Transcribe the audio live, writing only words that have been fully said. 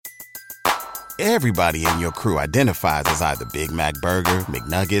Everybody in your crew identifies as either Big Mac Burger,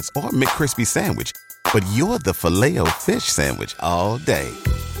 McNuggets, or McCrispy Sandwich. But you're the Filet-O-Fish Sandwich all day.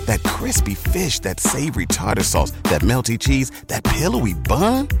 That crispy fish, that savory tartar sauce, that melty cheese, that pillowy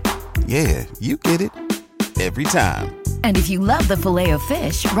bun. Yeah, you get it. Every time. And if you love the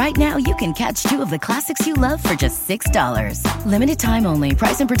Filet-O-Fish, right now you can catch two of the classics you love for just $6. Limited time only.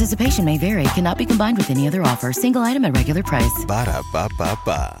 Price and participation may vary. Cannot be combined with any other offer. Single item at regular price.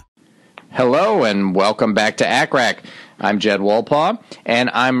 Ba-da-ba-ba-ba. Hello and welcome back to ACCRAC. I'm Jed Wolpaw, and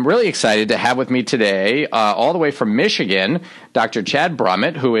I'm really excited to have with me today, all the way from Michigan, Dr. Chad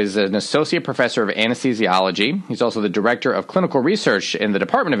Brummett, who is an associate professor of anesthesiology. He's also the director of clinical research in the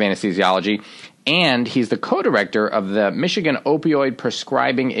Department of Anesthesiology, and he's the co-director of the Michigan Opioid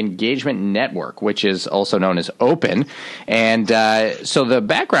Prescribing Engagement Network, which is also known as OPEN. And so the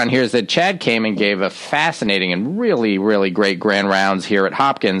background here is that Chad came and gave a fascinating and really, really great grand rounds here at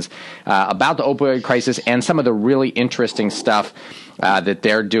Hopkins about the opioid crisis and some of the really interesting stuff that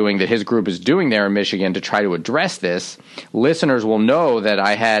they're doing, that his group is doing there in Michigan to try to address this. Listeners will know that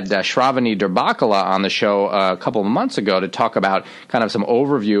I had Shravani Derbakala on the show a couple of months ago to talk about kind of some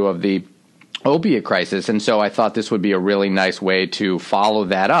overview of the opiate crisis, and so I thought this would be a really nice way to follow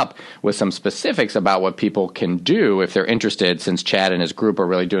that up with some specifics about what people can do if they're interested, since Chad and his group are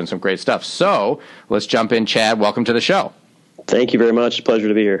really doing some great stuff. So let's jump in. Chad, welcome to the show. Thank you very much. Pleasure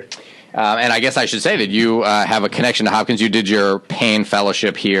to be here. And I guess I should say that you have a connection to Hopkins. You did your pain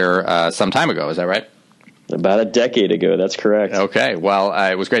fellowship here some time ago. Is that right? About a decade ago. That's correct. Okay. Well,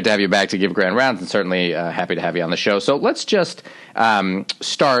 it was great to have you back to give grand rounds, and certainly happy to have you on the show. So let's just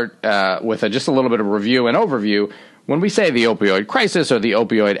start with just a little bit of review and overview. When we say the opioid crisis or the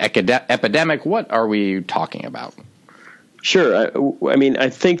opioid epidemic, what are we talking about? Sure. I mean, I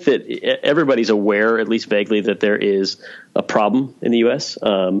think that everybody's aware, at least vaguely, that there is a problem in the U.S.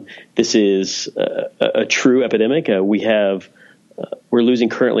 This is a true epidemic. We're losing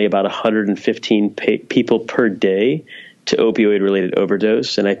currently about 115 people per day to opioid-related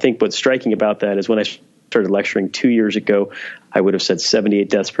overdose. And I think what's striking about that is when I started lecturing 2 years ago, I would have said 78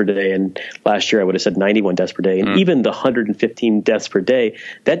 deaths per day. And last year I would have said 91 deaths per day. And even the 115 deaths per day,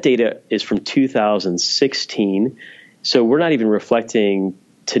 that data is from 2016. So we're not even reflecting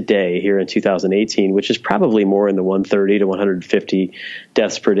today here in 2018, which is probably more in the 130 to 150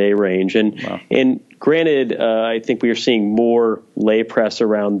 deaths per day range. And wow. And granted, I think we are seeing more lay press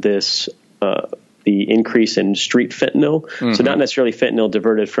around this, the increase in street fentanyl. Mm-hmm. So not necessarily fentanyl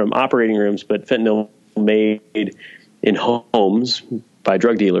diverted from operating rooms, but fentanyl made in homes by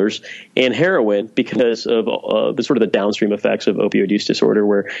drug dealers, and heroin because of the sort of the downstream effects of opioid use disorder,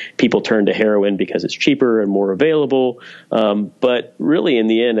 where people turn to heroin because it's cheaper and more available. But really, in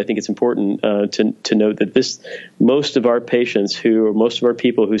the end, I think it's important to note that most of our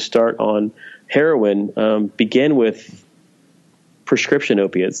people who start on heroin begin with prescription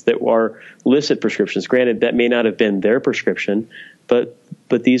opiates that are licit prescriptions. Granted, that may not have been their prescription, but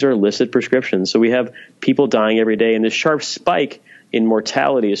these are licit prescriptions. So we have people dying every day, and this sharp spike in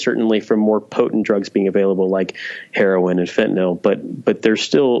mortality is certainly from more potent drugs being available like heroin and fentanyl, but there's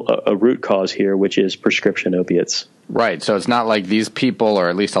still a root cause here, which is prescription opiates. Right. So it's not like these people, or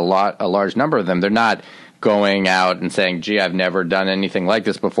at least a large number of them, they're not going out and saying, gee, I've never done anything like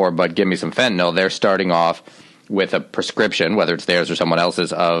this before, but give me some fentanyl. They're starting off with a prescription, whether it's theirs or someone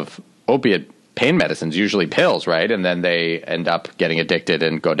else's, of opiate pain medicines, usually pills, right? And then they end up getting addicted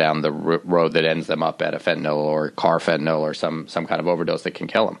and go down the road that ends them up at a fentanyl or carfentanil or some kind of overdose that can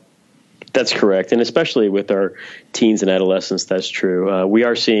kill them. That's correct. And especially with our teens and adolescents, that's true. We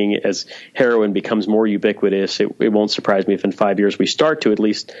are seeing, as heroin becomes more ubiquitous, it won't surprise me if in 5 years we start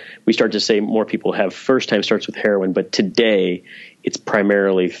to say more people have first-time starts with heroin. But today, it's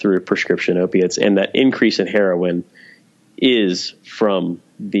primarily through prescription opiates. And that increase in heroin is from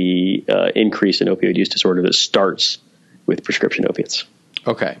the increase in opioid use disorder that starts with prescription opiates.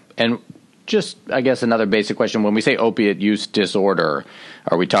 Okay. And just, I guess, another basic question. When we say opiate use disorder,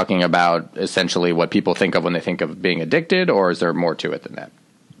 are we talking about essentially what people think of when they think of being addicted, or is there more to it than that?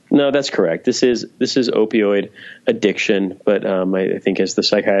 No, that's correct. This is opioid addiction, but I think, as the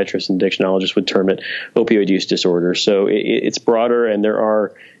psychiatrist and addictionologist would term it, opioid use disorder. So it's broader, and there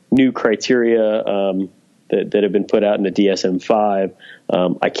are new criteria that have been put out in the DSM-5.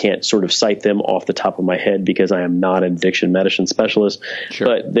 I can't sort of cite them off the top of my head because I am not an addiction medicine specialist. Sure.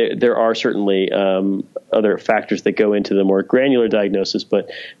 But there are certainly other factors that go into the more granular diagnosis. But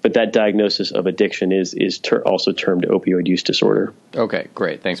that diagnosis of addiction is also termed opioid use disorder. Okay,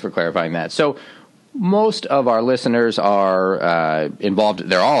 great. Thanks for clarifying that. So most of our listeners are involved.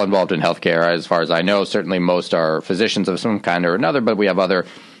 They're all involved in healthcare, as far as I know. Certainly most are physicians of some kind or another, but we have other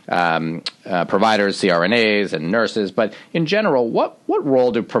providers, CRNAs, and nurses. But in general, what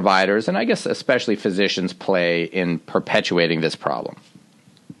role do providers, and I guess especially physicians, play in perpetuating this problem?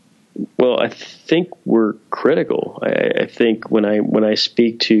 Well, I think we're critical. I think when I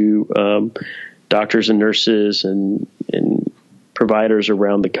speak to doctors and nurses and providers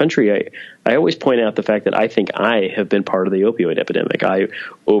around the country, I always point out the fact that I think I have been part of the opioid epidemic. I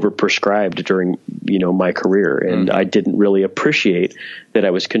overprescribed during my career, and I didn't really appreciate that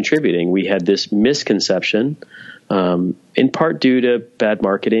I was contributing. We had this misconception, in part due to bad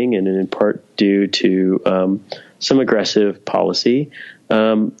marketing and in part due to some aggressive policy,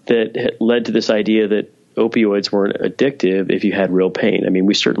 that led to this idea that opioids weren't addictive if you had real pain. I mean,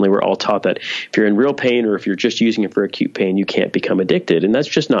 we certainly were all taught that if you're in real pain or if you're just using it for acute pain, you can't become addicted. And that's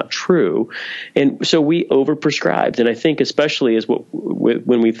just not true. And so we overprescribed. And I think especially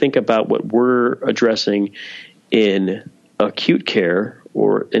when we think about what we're addressing in acute care,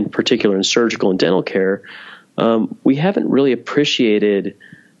 or in particular in surgical and dental care, we haven't really appreciated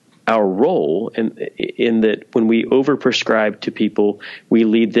our role in that when we overprescribe to people, we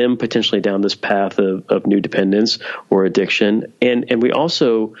lead them potentially down this path of new dependence or addiction. And we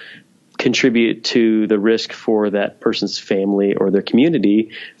also contribute to the risk for that person's family or their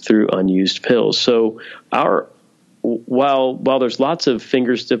community through unused pills. So while there's lots of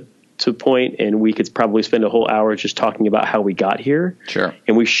fingers to point, and we could probably spend a whole hour just talking about how we got here. Sure.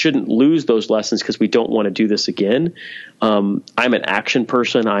 And we shouldn't lose those lessons because we don't want to do this again. I'm an action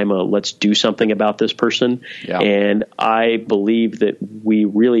person. I'm a let's do something about this person. Yeah. And I believe that we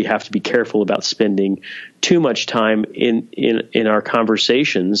really have to be careful about spending too much time in our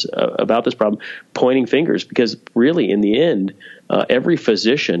conversations about this problem, pointing fingers, because really in the end, every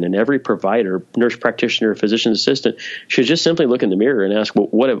physician and every provider, nurse practitioner, physician assistant should just simply look in the mirror and ask, well,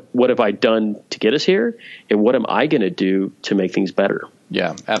 what have I done to get us here? And what am I going to do to make things better?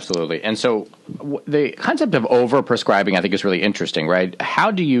 Yeah, absolutely. And so the concept of overprescribing, I think, is really interesting, right?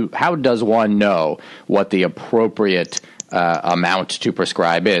 How does one know what the appropriate amount to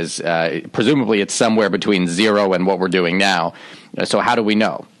prescribe is? Presumably it's somewhere between 0 and what we're doing now. So how do we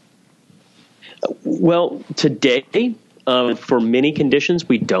know? Well, today, for many conditions,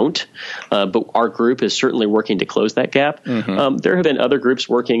 we don't, but our group is certainly working to close that gap. Mm-hmm. There have been other groups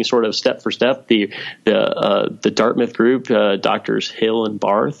working sort of step for step. The Dartmouth group, Doctors Hill and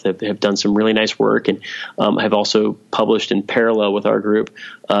Barth, have done some really nice work, and have also published in parallel with our group,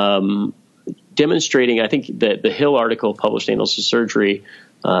 demonstrating. I think that the Hill article published in Annals of Surgery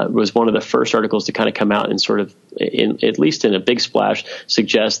was one of the first articles to kind of come out and sort of, at least in a big splash,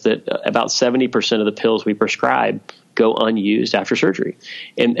 suggest that about 70% of the pills we prescribe go unused after surgery.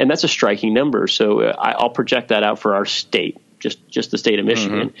 And that's a striking number. So I'll project that out for our state, just the state of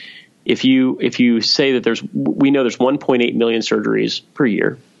Michigan. Mm-hmm. If you say that we know there's 1.8 million surgeries per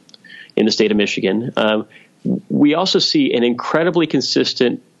year in the state of Michigan. We also see an incredibly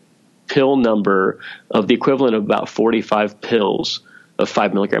consistent pill number of the equivalent of about 45 pills of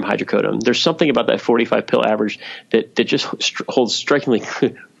 5 milligram hydrocodone. There's something about that 45 pill average that just holds strikingly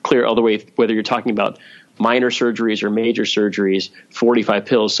clear all the way, whether you're talking about minor surgeries or major surgeries, 45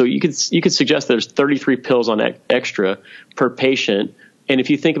 pills. So you could suggest there's 33 pills on extra per patient. And if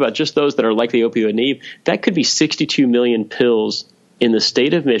you think about just those that are likely opioid naive, that could be 62 million pills in the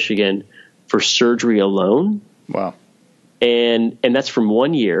state of Michigan for surgery alone. Wow. And that's from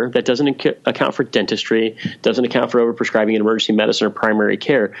 1 year. That doesn't account for dentistry, doesn't account for overprescribing in emergency medicine or primary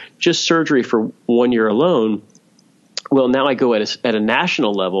care, just surgery for 1 year alone. Well, now I go at a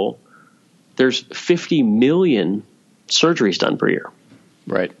national level, there's 50 million surgeries done per year.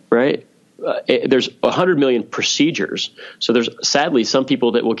 Right. Right. There's 100 million procedures. So there's sadly some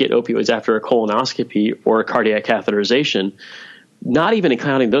people that will get opioids after a colonoscopy or a cardiac catheterization. Not even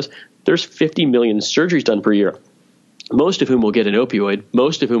accounting those, there's 50 million surgeries done per year, most of whom will get an opioid,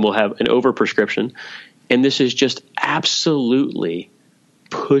 most of whom will have an overprescription. And this is just absolutely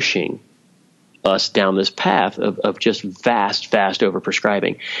pushing us down this path of just vast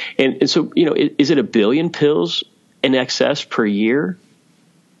overprescribing. And so, is it 1 billion pills in excess per year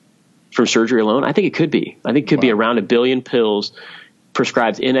from surgery alone? I think it could be. I think it could be around 1 billion pills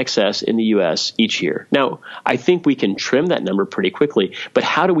prescribed in excess in the U.S. each year. Now, I think we can trim that number pretty quickly, but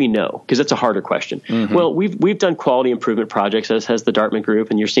how do we know? Because that's a harder question. Mm-hmm. Well, we've done quality improvement projects, as has the Dartmouth group,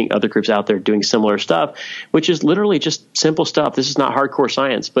 and you're seeing other groups out there doing similar stuff, which is literally just simple stuff. This is not hardcore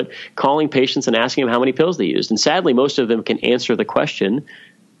science, but calling patients and asking them how many pills they used. And sadly, most of them can answer the question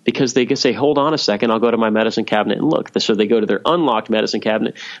because they can say, hold on a second, I'll go to my medicine cabinet and look. So they go to their unlocked medicine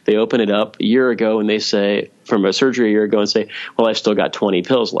cabinet, they open it up a year ago, and they say, from a surgery a year ago, and say, well, I've still got 20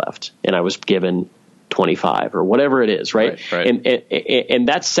 pills left, and I was given 25 or whatever it is, right? Right. And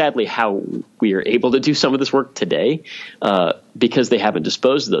that's sadly how we are able to do some of this work today, because they haven't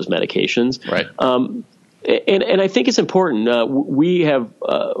disposed of those medications. Right. And I think it's important. We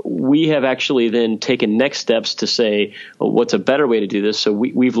have actually then taken next steps to say, well, what's a better way to do this? So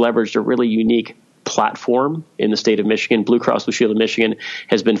we've leveraged a really unique platform in the state of Michigan. Blue Cross Blue Shield of Michigan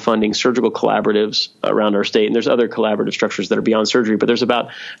has been funding surgical collaboratives around our state, and there's other collaborative structures that are beyond surgery, but there's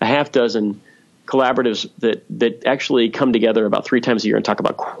about a half dozen collaboratives that actually come together about 3 times a year and talk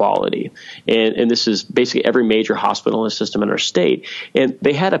about quality. And this is basically every major hospital and system in our state. And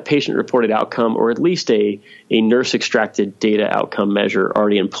they had a patient-reported outcome, or at least a nurse-extracted data outcome measure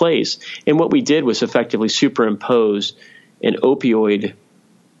already in place. And what we did was effectively superimpose an opioid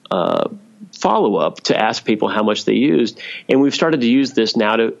follow-up to ask people how much they used. And we've started to use this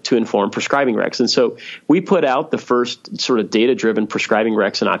now to inform prescribing recs. And so we put out the first sort of data-driven prescribing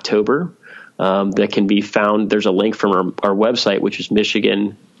recs in October. That can be found. There's a link from our website, which is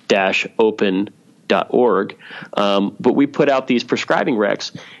michigan-open.org. But we put out these prescribing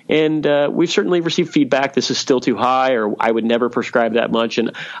recs, and we've certainly received feedback. This is still too high, or I would never prescribe that much.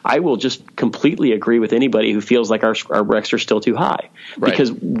 And I will just completely agree with anybody who feels like our recs are still too high,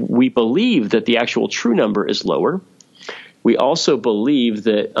 because we believe that the actual true number is lower. We also believe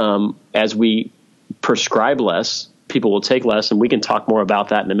that as we prescribe less, people will take less, and we can talk more about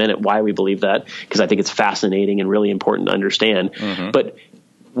that in a minute, why we believe that, because I think it's fascinating and really important to understand. Mm-hmm. But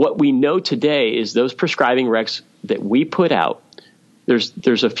what we know today is those prescribing recs that we put out,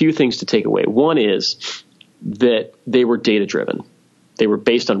 there's a few things to take away. One is that they were data-driven. They were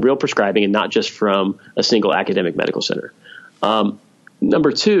based on real prescribing and not just from a single academic medical center.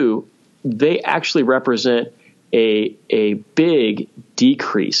 Number two, they actually represent a big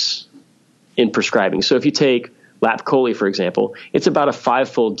decrease in prescribing. So if you take Lapcoli, for example, it's about a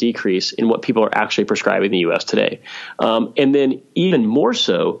 5-fold decrease in what people are actually prescribing in the U.S. today. And then even more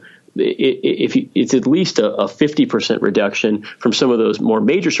so, it's at least a 50% reduction from some of those more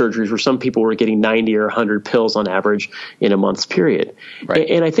major surgeries where some people were getting 90 or 100 pills on average in a month's period. Right.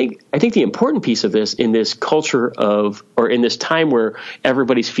 And I think the important piece of this in this culture or in this time where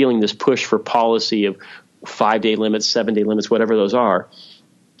everybody's feeling this push for policy of 5-day limits, 7-day limits, whatever those are,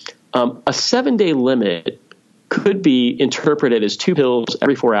 a 7-day limit could be interpreted as 2 pills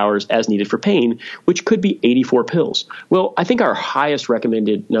every 4 hours as needed for pain, which could be 84 pills. Well, I think our highest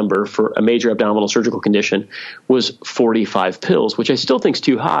recommended number for a major abdominal surgical condition was 45 pills, which I still think is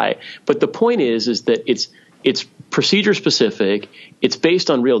too high. But the point is that it's procedure specific, it's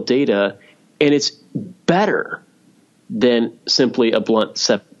based on real data, and it's better than simply a blunt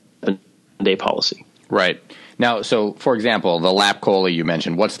 7-day policy. Right. Now, so for example, the Lapcoli you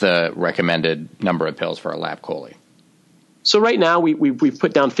mentioned, what's the recommended number of pills for a Lapcoli? So right now we've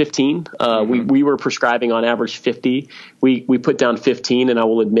put down 15. We were prescribing on average 50. We put down 15, and I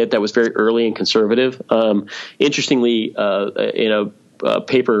will admit that was very early and conservative. Interestingly, in a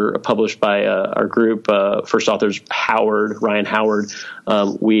paper published by our group, first authors Ryan Howard,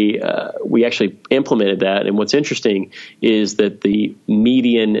 we actually implemented that. And what's interesting is that the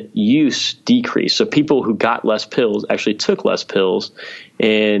median use decreased. So people who got less pills actually took less pills.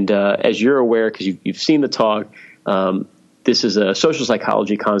 And as you're aware, because you've seen the talk, this is a social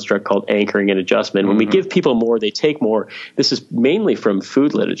psychology construct called anchoring and adjustment. When we give people more, they take more. This is mainly from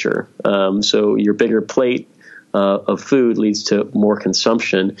food literature. So your bigger plate of food leads to more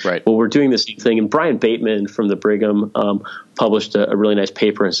consumption. Right. Well, we're doing the same thing. And Brian Bateman from the Brigham published a really nice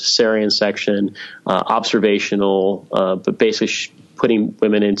paper in cesarean section, observational, but basically putting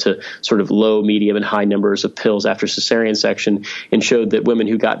women into sort of low, medium, and high numbers of pills after cesarean section, and showed that women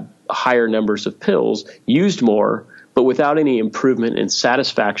who got higher numbers of pills used more, but without any improvement in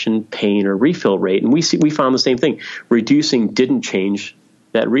satisfaction, pain, or refill rate. And we found the same thing. Reducing didn't change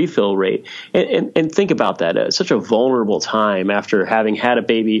that refill rate. And think about that. It's such a vulnerable time after having had a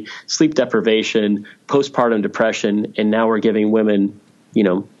baby, sleep deprivation, postpartum depression, and now we're giving women,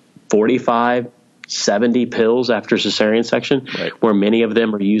 45, 70 pills after cesarean section, right, where many of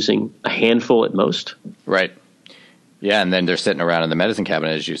them are using a handful at most. Right. Yeah, and then they're sitting around in the medicine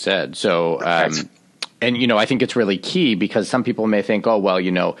cabinet, as you said. So, and, I think it's really key because some people may think, oh, well,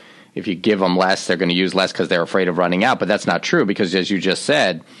 if you give them less, they're going to use less because they're afraid of running out. But that's not true because, as you just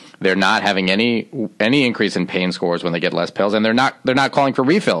said, they're not having any increase in pain scores when they get less pills, and they're not calling for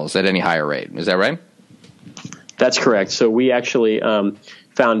refills at any higher rate. Is that right? That's correct. So we actually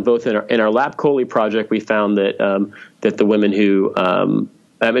found both in our Lapcoli project, we found that that the women who in our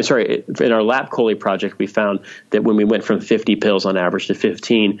Lapcoli project, we found that when we went from 50 pills on average to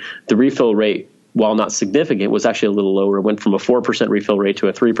 15, the refill rate while not significant, was actually a little lower. It went from a 4% refill rate to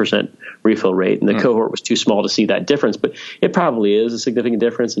a 3% refill rate. And the cohort was too small to see that difference, but it probably is a significant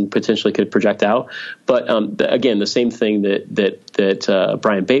difference and potentially could project out. But again, the same thing that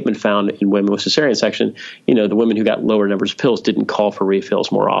Brian Bateman found in women with cesarean section, the women who got lower numbers of pills didn't call for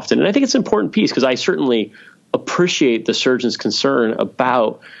refills more often. And I think it's an important piece because I certainly appreciate the surgeon's concern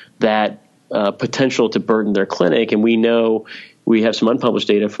about that potential to burden their clinic. And we know we have some unpublished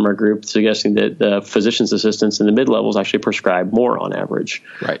data from our group suggesting that the physician's assistants in the mid-levels actually prescribe more on average,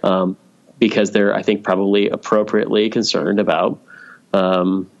 right? Because they're, I think, probably appropriately concerned about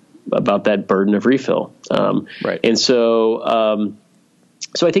that burden of refill. Right. And so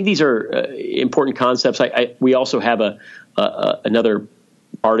I think these are important concepts. We also have another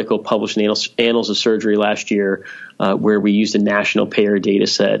article published in Annals of Surgery last year where we used a national payer data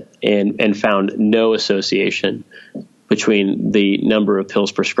set and found no association between the number of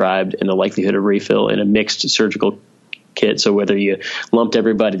pills prescribed and the likelihood of refill in a mixed surgical kit. So whether you lumped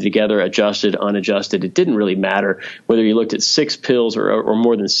everybody together, adjusted, unadjusted, it didn't really matter. Whether you looked at 6 pills or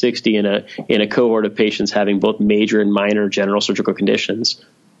more than 60 in a cohort of patients having both major and minor general surgical conditions,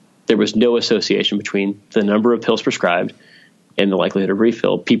 there was no association between the number of pills prescribed and the likelihood of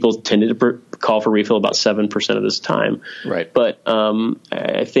refill. People tended to call for refill about 7% of this time. Right. But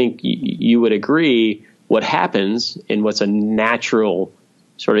I think you would agree what happens and what's a natural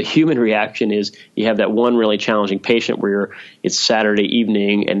sort of human reaction is you have that one really challenging patient where it's Saturday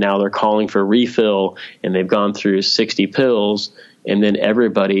evening and now they're calling for refill and they've gone through 60 pills, and then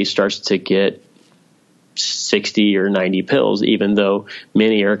everybody starts to get 60 or 90 pills, even though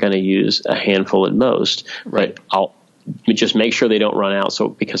many are going to use a handful at most. Right. But I'll just make sure they don't run out. So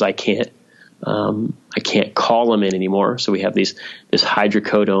because I can't call them in anymore. So we have this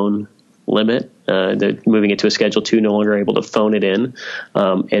hydrocodone limit. They're moving it to a Schedule 2, no longer able to phone it in.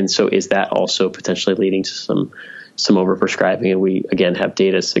 And so is that also potentially leading to some overprescribing? And we, again, have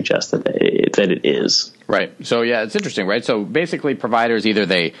data suggest that it is. Right. So, yeah, it's interesting, right? So basically providers, either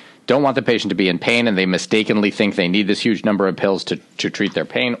they don't want the patient to be in pain and they mistakenly think they need this huge number of pills to treat their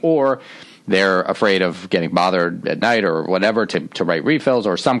pain, or they're afraid of getting bothered at night or whatever to write refills,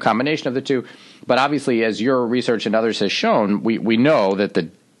 or some combination of the two. But obviously, as your research and others has shown, we know that the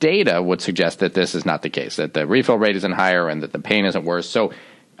data would suggest that this is not the case, that the refill rate isn't higher and that the pain isn't worse. So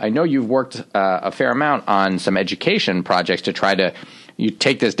I know you've worked a fair amount on some education projects to try to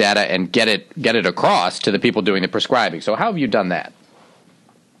take this data and get it across to the people doing the prescribing. So how have you done that?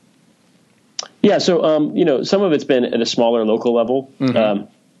 Yeah, so some of it's been at a smaller local level,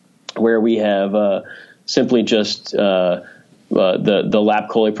 where we have simply just the Lap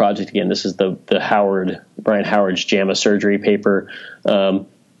Chole project. Again, this is the Brian Howard's JAMA surgery paper.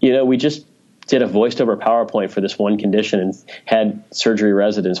 We just did a voiced over PowerPoint for this one condition and had surgery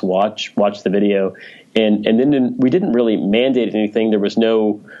residents watch the video. And then we didn't really mandate anything. There was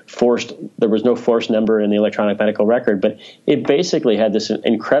no forced number in the electronic medical record, but it basically had this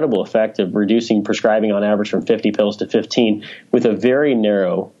incredible effect of reducing prescribing on average from 50 pills to 15 with a very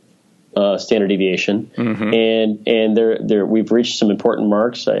narrow standard deviation. And there we've reached some important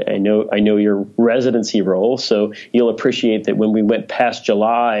marks. I know your residency role, so you'll appreciate that when we went past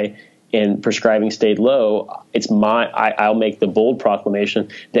July and prescribing stayed low, I'll make the bold proclamation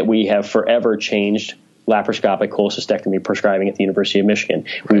that we have forever changed laparoscopic cholecystectomy prescribing at the University of Michigan.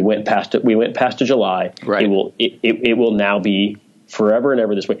 Right. We went past to July. Right. It will now be forever and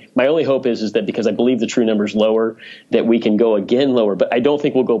ever this way. My only hope is that because I believe the true number is lower, that we can go again lower, but I don't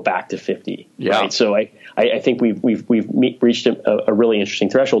think we'll go back to 50. Yeah. Right. So I think we've reached a really interesting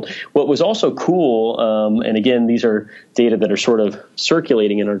threshold. What was also cool, and again, these are data that are sort of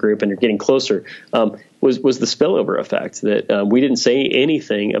circulating in our group and are getting closer, was the spillover effect that we didn't say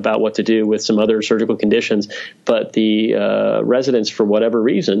anything about what to do with some other surgical conditions, but the residents, for whatever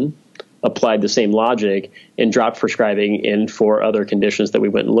reason, applied the same logic and dropped prescribing in for other conditions that we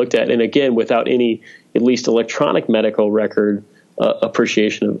went and looked at. And again, without any, at least electronic medical record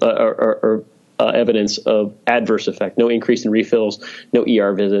appreciation of or evidence of adverse effect, no increase in refills, no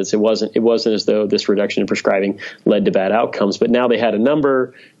ER visits. It wasn't as though this reduction in prescribing led to bad outcomes. But now they had a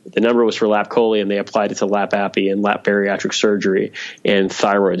number. The number was for lap chole, and they applied it to lap appy and lap bariatric surgery and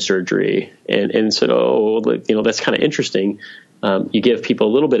thyroid surgery, and said, that's kind of interesting. You give people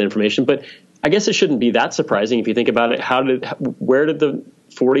a little bit of information, but I guess it shouldn't be that surprising if you think about it. Where did the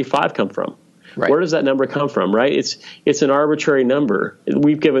 45 come from? Right. Where does that number come from? Right? It's an arbitrary number.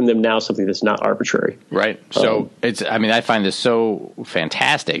 We've given them now something that's not arbitrary. Right. So I find this so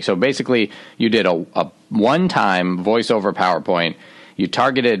fantastic. So basically, you did a one-time voice-over PowerPoint. You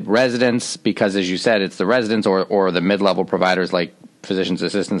targeted residents because, as you said, it's the residents or the mid-level providers like physicians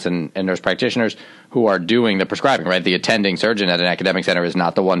assistants and nurse practitioners who are doing the prescribing, right? The attending surgeon at an academic center is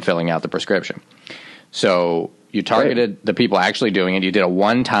not the one filling out the prescription. So you targeted the people actually doing it. You did a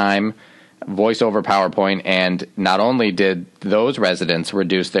one-time voice-over PowerPoint, and not only did those residents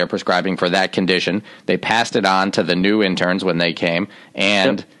reduce their prescribing for that condition, they passed it on to the new interns when they came,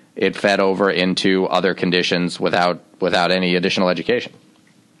 and it fed over into other conditions without any additional education.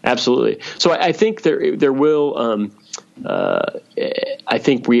 Absolutely. So I think there will. I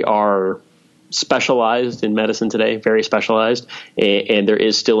think we are specialized in medicine today, very specialized, and there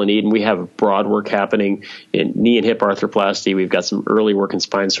is still a need. And we have broad work happening in knee and hip arthroplasty. We've got some early work in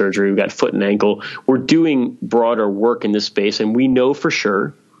spine surgery. We've got foot and ankle. We're doing broader work in this space, and we know for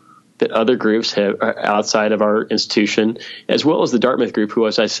sure that other groups have outside of our institution, as well as the Dartmouth group, who,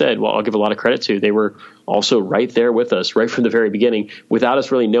 as I said, well, I'll give a lot of credit to. They were also right there with us right from the very beginning, without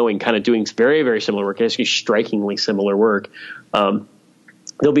us really knowing, kind of doing very, very similar work, actually strikingly similar work.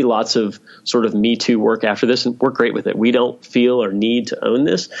 There'll be lots of sort of Me Too work after this, and we're great with it. We don't feel or need to own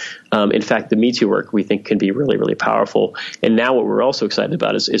this. In fact, the Me Too work we think can be really, really powerful. And now what we're also excited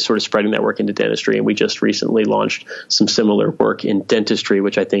about is sort of spreading that work into dentistry. And we just recently launched some similar work in dentistry,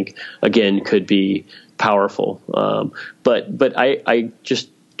 which I think, again, could be powerful. But I just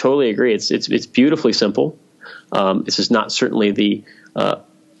totally agree. It's beautifully simple. This is not certainly the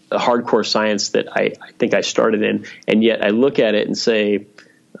hardcore science that I think I started in. And yet I look at it and say,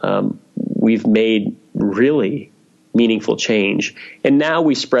 we've made really meaningful change. And now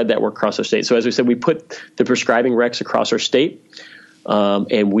we spread that work across our state. So as we said, we put the prescribing recs across our state,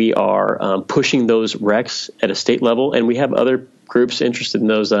 and we are pushing those recs at a state level. And we have other groups interested in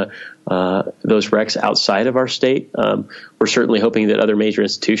those recs outside of our state. We're certainly hoping that other major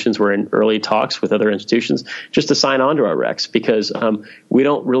institutions, we're in early talks with other institutions just to sign on to our recs, because we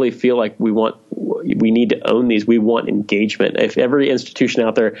don't really feel like we need to own these. We want engagement. If every institution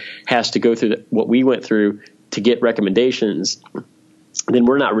out there has to go through what we went through to get recommendations, then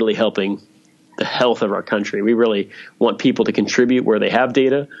we're not really helping the health of our country. We really want people to contribute where they have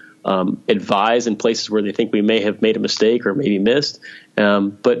data, advise in places where they think we may have made a mistake or maybe missed.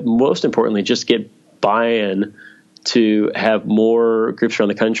 But most importantly, just get buy-in to have more groups around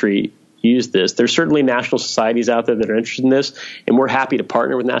the country use this. There's certainly national societies out there that are interested in this, and we're happy to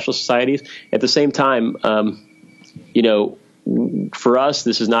partner with national societies. At the same time, for us,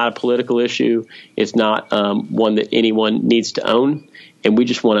 this is not a political issue. It's not one that anyone needs to own, and we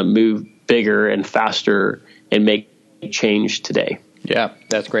just want to move bigger and faster and make change today. Yeah,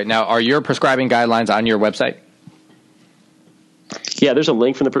 that's great. Now, are your prescribing guidelines on your website? Yeah, there's a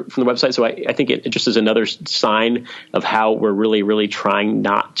link from the website. So I think it just is another sign of how we're really, really trying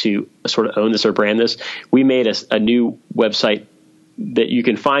not to sort of own this or brand this. We made a new website that you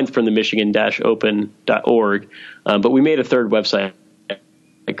can find from the Michigan-Open.org, but we made a third website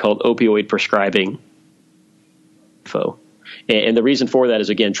called Opioid Prescribing Info. And the reason for that is,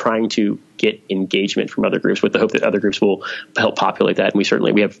 again, trying to get engagement from other groups with the hope that other groups will help populate that.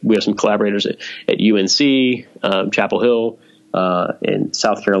 And we have some collaborators at UNC, Chapel Hill, in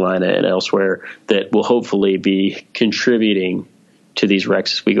South Carolina and elsewhere that will hopefully be contributing to these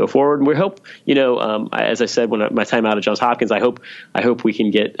recs as we go forward. And we hope, as I said, when my time out at Johns Hopkins, I hope we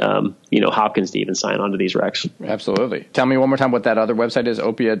can get, Hopkins to even sign on to these recs. Absolutely. Tell me one more time what that other website is.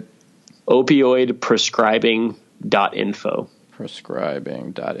 Opioidprescribing.info.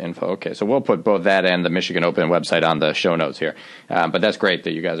 Prescribing.info. Okay, so we'll put both that and the Michigan Open website on the show notes here. But that's great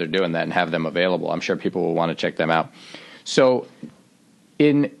that you guys are doing that and have them available. I'm sure people will want to check them out. So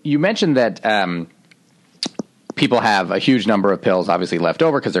you mentioned that people have a huge number of pills obviously left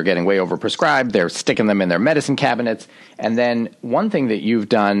over because they're getting way overprescribed. They're sticking them in their medicine cabinets. And then one thing that you've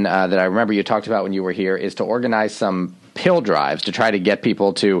done that I remember you talked about when you were here is to organize some pill drives to try to get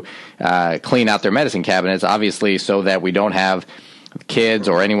people to clean out their medicine cabinets, obviously so that we don't have kids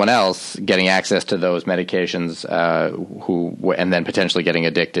or anyone else getting access to those medications and then potentially getting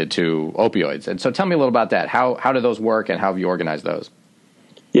addicted to opioids. And so tell me a little about that. How do those work and how have you organized those?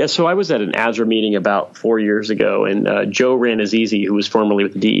 Yeah, so I was at an ASRA meeting about 4 years ago, and Joe Ranazizi, who was formerly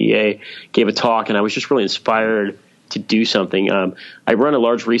with the DEA, gave a talk, and I was just really inspired to do something. I run a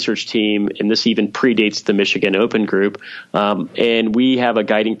large research team, and this even predates the Michigan Open Group, and we have a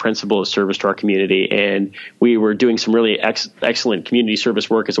guiding principle of service to our community, and we were doing some really excellent community service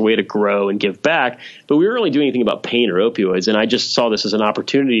work as a way to grow and give back, but we weren't really doing anything about pain or opioids, and I just saw this as an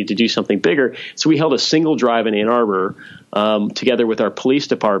opportunity to do something bigger, so we held a single drive in Ann Arbor together with our police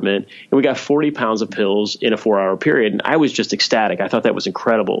department, and we got 40 pounds of pills in a 4-hour period, and I was just ecstatic. I thought that was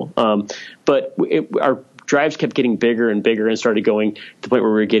incredible. But our drives kept getting bigger and bigger and started going to the point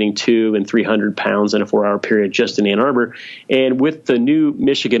where we were getting 200 and 300 pounds in a 4-hour period just in Ann Arbor. And with the new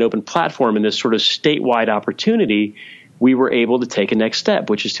Michigan Open platform and this sort of statewide opportunity, we were able to take a next step,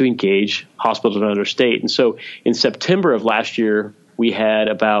 which is to engage hospitals in another state. And so in September of last year, we had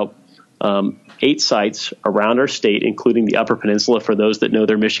about 8 sites around our state, including the Upper Peninsula. For those that know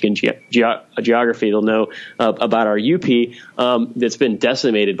their Michigan geography, they'll know about our UP that's been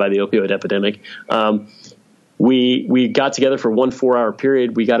decimated by the opioid epidemic. We got together for one 4-hour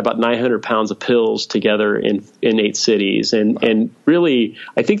period. We got about 900 pounds of pills together in 8 cities. And really,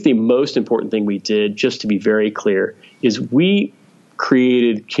 I think the most important thing we did, just to be very clear, is we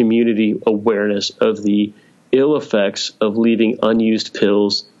created community awareness of the ill effects of leaving unused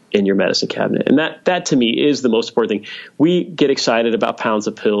pills in your medicine cabinet. And that to me is the most important thing. We get excited about pounds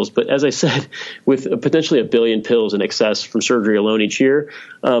of pills, but as I said, with potentially 1 billion pills in excess from surgery alone each year,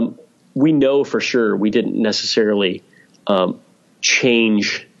 we know for sure we didn't necessarily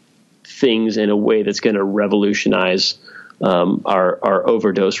change things in a way that's going to revolutionize our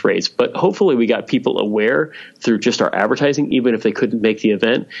overdose rates. But hopefully we got people aware through just our advertising, even if they couldn't make the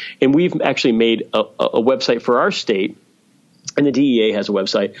event. And we've actually made a website for our state, and the DEA has a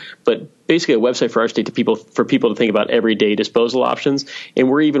website, but basically a website for our state for people to think about everyday disposal options. And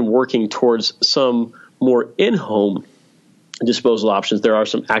we're even working towards some more in-home disposal options. There are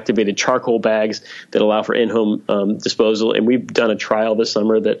some activated charcoal bags that allow for in-home disposal. And we've done a trial this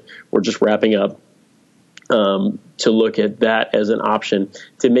summer that we're just wrapping up to look at that as an option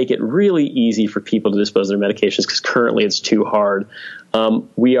to make it really easy for people to dispose of their medications, because currently it's too hard.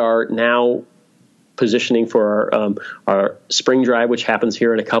 We are now positioning for our spring drive, which happens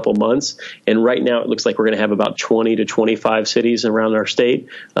here in a couple months. And right now it looks like we're going to have about 20 to 25 cities around our state,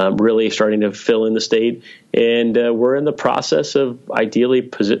 really starting to fill in the state. And we're in the process of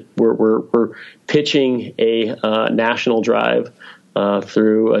ideally, we're pitching a national drive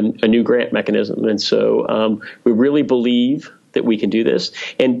through a new grant mechanism. And so we really believe that we can do this.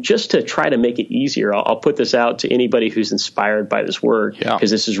 And just to try to make it easier, I'll put this out to anybody who's inspired by this work,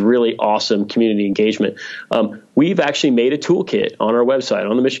 because this is really awesome community engagement. We've actually made a toolkit on our website,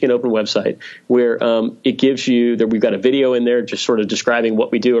 on the Michigan Open website, where it gives you that we've got a video in there just sort of describing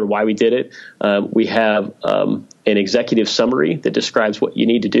what we do or why we did it. We have an executive summary that describes what you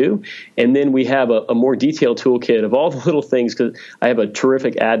need to do. And then we have a more detailed toolkit of all the little things, because I have a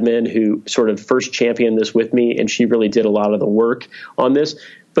terrific admin who sort of first championed this with me, and she really did a lot of the work on this.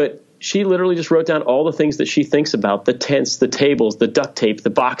 But she literally just wrote down all the things that she thinks about: the tents, the tables, the duct tape, the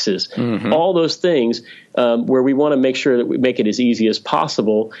boxes, all those things, where we want to make sure that we make it as easy as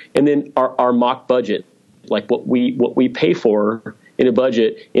possible. And then our mock budget, like what we pay for in a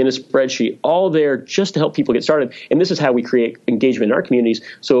budget, in a spreadsheet, all there just to help people get started. And this is how we create engagement in our communities.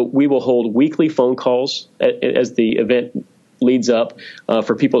 So we will hold weekly phone calls as the event leads up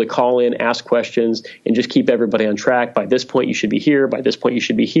for people to call in, ask questions, and just keep everybody on track. By this point, you should be here. By this point, you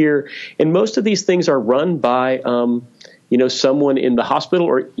should be here. And most of these things are run by someone in the hospital,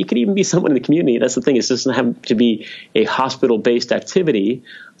 or it could even be someone in the community. That's the thing. It doesn't have to be a hospital-based activity.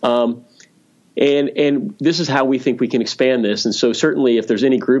 And this is how we think we can expand this. And so certainly if there's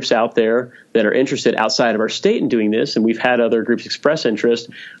any groups out there that are interested outside of our state in doing this, and we've had other groups express interest,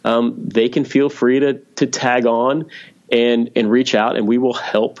 they can feel free to tag on and reach out, and we will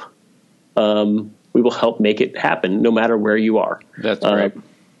help. We will help make it happen no matter where you are. That's right.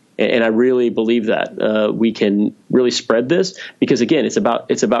 And I really believe that we can really spread this, because again, it's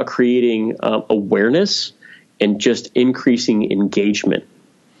about creating awareness and just increasing engagement.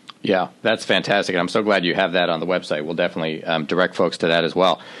 Yeah, that's fantastic. I'm so glad you have that on the website. We'll definitely direct folks to that as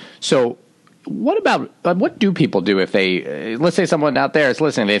well. So what do people do if they, let's say someone out there is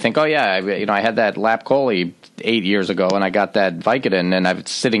listening, they think, oh yeah, I had that Lap-Chole 8 years ago and I got that Vicodin and I'm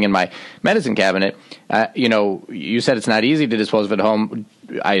sitting in my medicine cabinet. You said it's not easy to dispose of at home.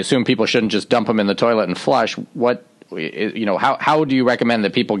 I assume people shouldn't just dump them in the toilet and flush. How do you recommend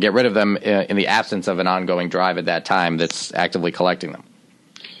that people get rid of them in the absence of an ongoing drive at that time that's actively collecting them?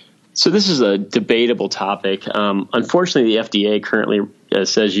 So this is a debatable topic. Unfortunately, the FDA currently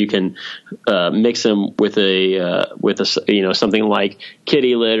says you can mix them with something like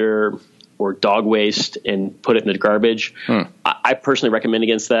kitty litter or dog waste and put it in the garbage. I personally recommend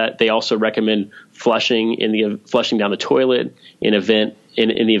against that. They also recommend flushing down the toilet in event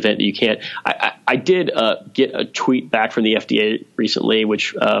in the event that you can't. I did get a tweet back from the FDA recently,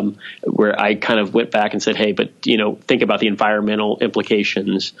 which where I kind of went back and said, hey, but think about the environmental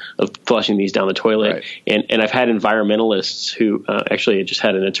implications of flushing these down the toilet. Right. And I've had environmentalists who actually I just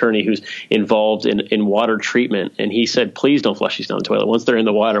had an attorney who's involved in water treatment, and he said, please don't flush these down the toilet. Once they're in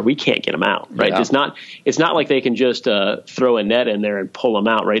the water, we can't get them out. Right? Yeah. It's not like they can just throw a net in there and pull them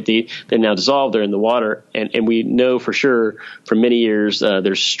out. Right? They're now dissolved. They're in the water, and we know for sure for many years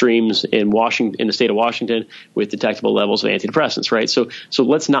there's streams in the state of Washington with detectable levels of antidepressants. Right? So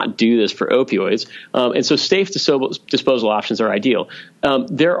let's not do this for opioids. And so safe disposal options are ideal.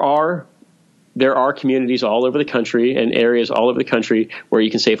 There are communities all over the country and areas all over the country where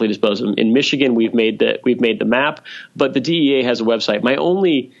you can safely dispose of them. In Michigan, we've made the map, but the DEA has a website. My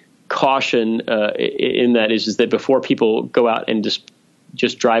only caution in that is that before people go out and just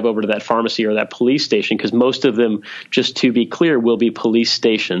drive over to that pharmacy or that police station, because most of them, just to be clear, will be police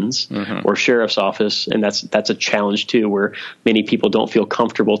stations or sheriff's office, and that's a challenge too, where many people don't feel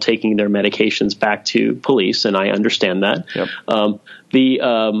comfortable taking their medications back to police, and I understand that. Yep.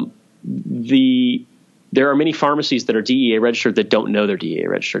 There are many pharmacies that are DEA registered that don't know they're DEA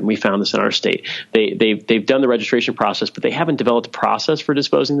registered, and we found this in our state. They've done the registration process, but they haven't developed a process for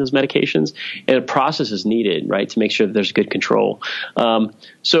disposing those medications, and a process is needed, right, to make sure that there's good control.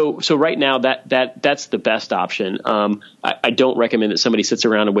 So right now that's the best option. I don't recommend that somebody sits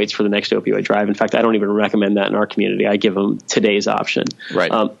around and waits for the next opioid drive. In fact, I don't even recommend that in our community. I give them today's option.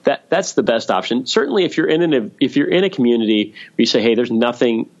 Right. That's the best option. Certainly, if you're in a community where you say, hey, there's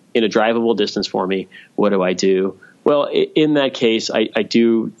nothing in a drivable distance for me, what do I do? Well, in that case, I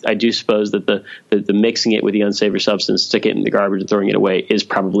do suppose that the mixing it with the unsavory substance, stick it in the garbage and throwing it away is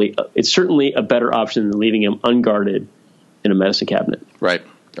it's certainly a better option than leaving them unguarded in a medicine cabinet. Right.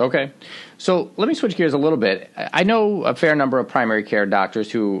 Okay. So let me switch gears a little bit. I know a fair number of primary care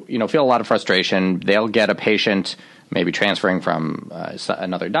doctors who, feel a lot of frustration. They'll get a patient maybe transferring from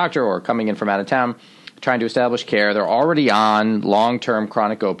another doctor or coming in from out of town, trying to establish care. They're already on long-term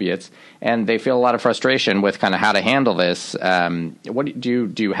chronic opiates, and they feel a lot of frustration with kind of how to handle this. What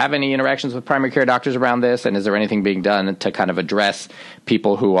do you have any interactions with primary care doctors around this? And is there anything being done to kind of address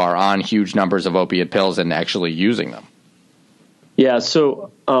people who are on huge numbers of opiate pills and actually using them? Yeah.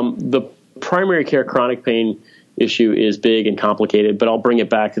 So the primary care chronic pain issue is big and complicated, but I'll bring it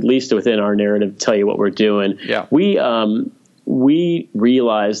back at least within our narrative to tell you what we're doing. Yeah. We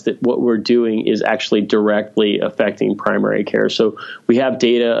realize that what we're doing is actually directly affecting primary care. So we have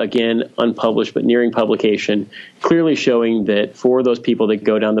data, again, unpublished but nearing publication, clearly showing that for those people that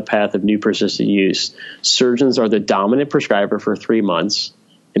go down the path of new persistent use, surgeons are the dominant prescriber for 3 months.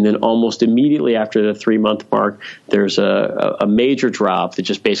 And then almost immediately after the 3-month mark, there's a major drop that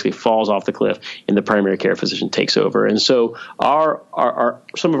just basically falls off the cliff, and the primary care physician takes over. And so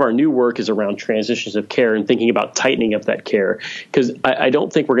some of our new work is around transitions of care and thinking about tightening up that care, because I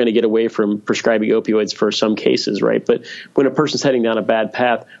don't think we're going to get away from prescribing opioids for some cases, right? But when a person's heading down a bad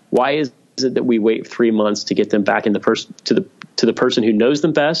path, why is it that we wait 3 months to get them back in to the person who knows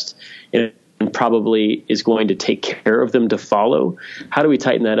them best and probably is going to take care of them to follow? How do we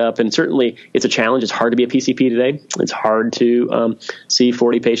tighten that up? And certainly it's a challenge. It's hard to be a PCP today. It's hard to see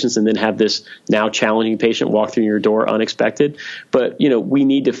 40 patients and then have this now challenging patient walk through your door unexpected. But, we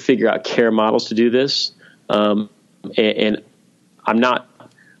need to figure out care models to do this. And I'm not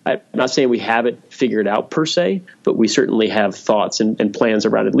saying we have it figured out per se, but we certainly have thoughts and plans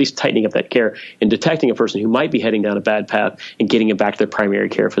around at least tightening up that care and detecting a person who might be heading down a bad path and getting them back to their primary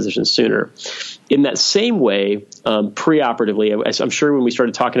care physician sooner. In that same way, preoperatively, I'm sure when we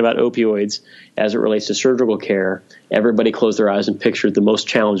started talking about opioids as it relates to surgical care, everybody closed their eyes and pictured the most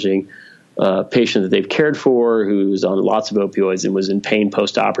challenging patient that they've cared for who's on lots of opioids and was in pain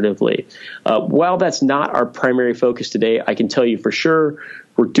postoperatively. While that's not our primary focus today, I can tell you for sure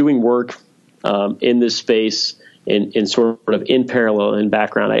we're doing work in this space in sort of in parallel in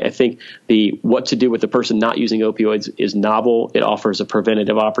background. I think what to do with the person not using opioids is novel. It offers a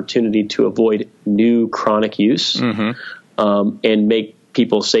preventative opportunity to avoid new chronic use and make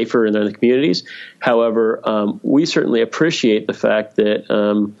people safer in their communities. However, we certainly appreciate the fact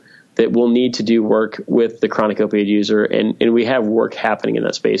that we'll need to do work with the chronic opioid user, and we have work happening in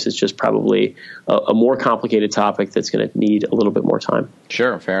that space. It's just probably a more complicated topic that's going to need a little bit more time.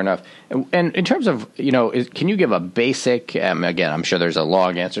 Sure, fair enough. And in terms of, can you give a basic, again, I'm sure there's a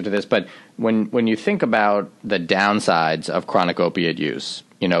long answer to this, but when you think about the downsides of chronic opiate use,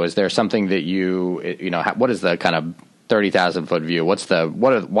 is there something that what is the kind of 30,000-foot view?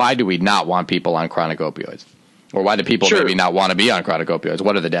 Why do we not want people on chronic opioids? Or why do people maybe not want to be on chronic opioids?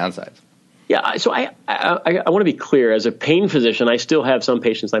 What are the downsides? Yeah, so I want to be clear. As a pain physician, I still have some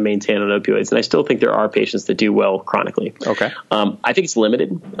patients I maintain on opioids, and I still think there are patients that do well chronically. Okay. I think it's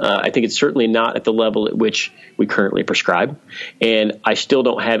limited. I think it's certainly not at the level at which we currently prescribe, and I still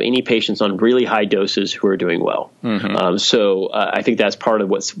don't have any patients on really high doses who are doing well. So I think that's part of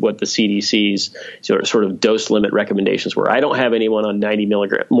what the CDC's sort of dose limit recommendations were. I don't have anyone on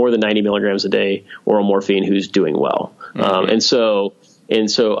more than 90 milligrams a day oral morphine who's doing well, and so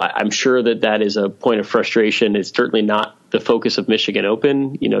I'm sure that is a point of frustration. It's certainly not the focus of Michigan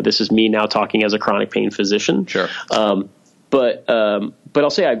Open. This is me now talking as a chronic pain physician. Sure. But I'll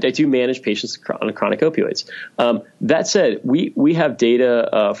say I do manage patients on chronic opioids. That said, we have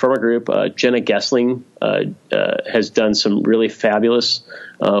data from our group. Jenna Gessling has done some really fabulous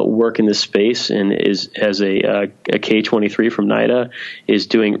work in this space and has a K23 from NIDA, is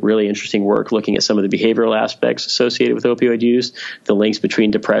doing really interesting work looking at some of the behavioral aspects associated with opioid use, the links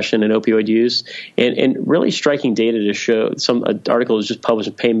between depression and opioid use, and really striking data to show an article was just published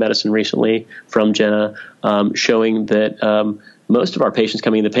in Pain Medicine recently from Jenna, showing that most of our patients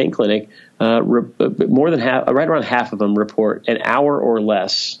coming in the pain clinic, more than half, right around half of them report an hour or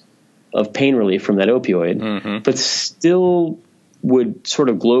less of pain relief from that opioid, but still would sort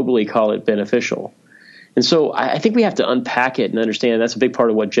of globally call it beneficial. And so I think we have to unpack it and understand that's a big part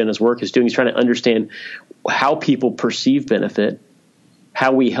of what Jenna's work is doing, is trying to understand how people perceive benefit,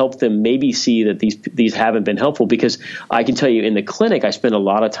 how we help them maybe see that these haven't been helpful. Because I can tell you in the clinic, I spend a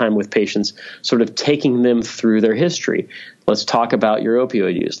lot of time with patients sort of taking them through their history. Let's talk about your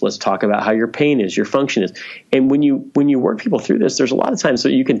opioid use. Let's talk about how your pain is, your function is. And when you work people through this, there's a lot of times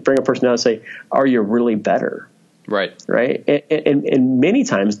that you can bring a person out and say, are you really better? Right. And many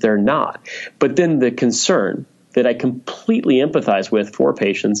times they're not. But then the concern that I completely empathize with for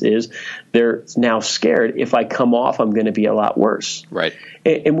patients is they're now scared if I come off, I'm going to be a lot worse. Right.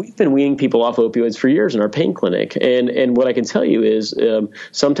 And we've been weaning people off opioids for years in our pain clinic. And what I can tell you is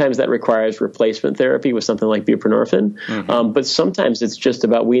sometimes that requires replacement therapy with something like buprenorphine. But sometimes it's just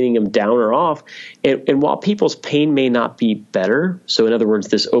about weaning them down or off. And while people's pain may not be better, so in other words,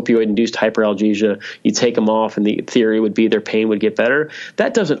 this opioid-induced hyperalgesia, you take them off and the theory would be their pain would get better.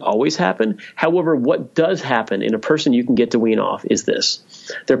 That doesn't always happen. However, what does happen in a person you can get to wean off is this.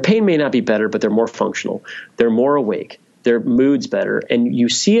 Their pain may not be better, but they're more functional. They're more awake. Their mood's better. And you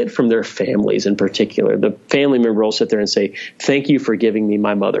see it from their families in particular. The family member will sit there and say, thank you for giving me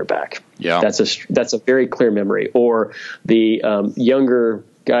my mother back. Yeah. That's a very clear memory. Or the younger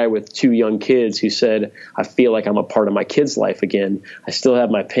guy with two young kids who said, I feel like I'm a part of my kid's life again. I still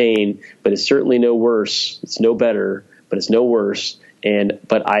have my pain, but it's certainly no worse. It's no better, but it's no worse.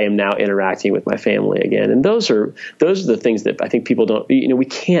 But I am now interacting with my family again. And those are the things that I think people don't, we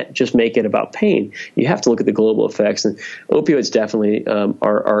can't just make it about pain. You have to look at the global effects, and opioids definitely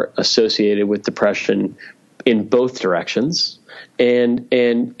are associated with depression in both directions, and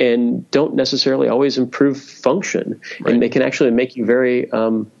don't necessarily always improve function. Right. And they can actually make you very,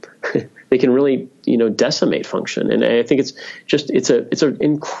 they can really, decimate function. And I think it's an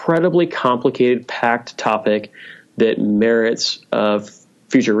incredibly complicated, packed topic that merits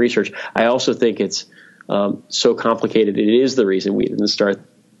future research. I also think it's so complicated. It is the reason we didn't start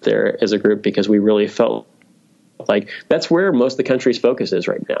there as a group, because we really felt like that's where most of the country's focus is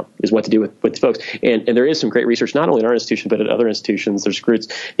right now, is what to do with folks. And there is some great research, not only in our institution, but at other institutions. There's groups,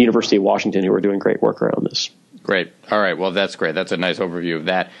 the University of Washington, who are doing great work around this. Great. All right. Well, that's great. That's a nice overview of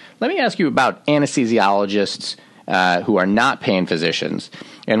that. Let me ask you about anesthesiologists who are not pain physicians,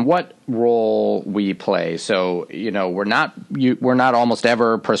 and what role we play. So, we're not almost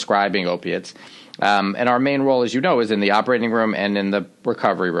ever prescribing opiates, and our main role, as is in the operating room and in the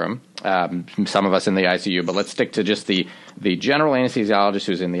recovery room. Some of us in the ICU, but let's stick to just the general anesthesiologist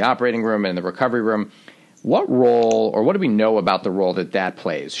who's in the operating room and the recovery room. What role, or what do we know about the role that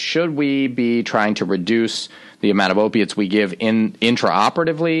plays? Should we be trying to reduce the amount of opiates we give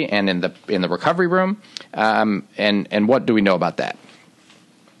intraoperatively and in the recovery room? And what do we know about that?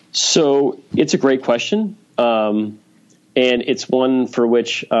 So it's a great question. And it's one for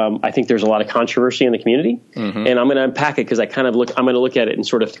which I think there's a lot of controversy in the community. And I'm going to unpack it because I'm going to look at it in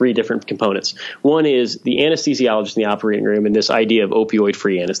sort of three different components. One is the anesthesiologist in the operating room and this idea of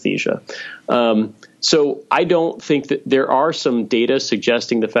opioid-free anesthesia. So I don't think that there are some data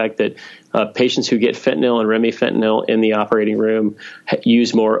suggesting the fact that patients who get fentanyl and remifentanil in the operating room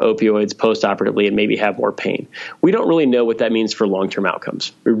use more opioids postoperatively and maybe have more pain. We don't really know what that means for long-term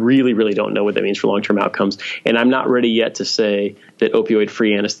outcomes. We really, really don't know what that means for long-term outcomes. And I'm not ready yet to say that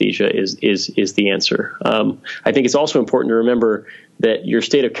opioid-free anesthesia is the answer. I think it's also important to remember that your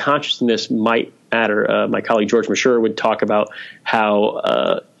state of consciousness might matter. My colleague George Mashur would talk about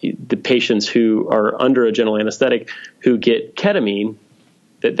how the patients who are under a general anesthetic who get ketamine,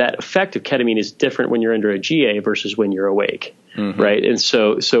 that effect of ketamine is different when you're under a GA versus when you're awake. Mm-hmm. Right. And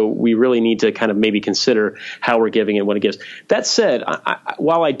so we really need to kind of maybe consider how we're giving it, what it gives. That said,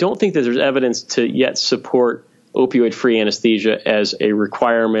 while I don't think that there's evidence to yet support opioid-free anesthesia as a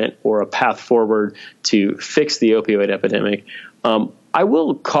requirement or a path forward to fix the opioid epidemic, I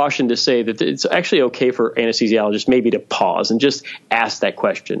will caution to say that it's actually okay for anesthesiologists maybe to pause and just ask that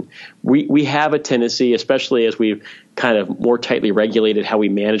question. We have a tendency, especially as we've kind of more tightly regulated how we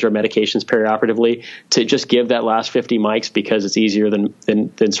manage our medications perioperatively, to just give that last 50 mics because it's easier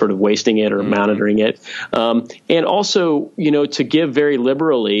than sort of wasting it or monitoring it. And also, to give very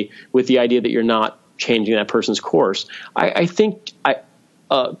liberally with the idea that you're not changing that person's course. I think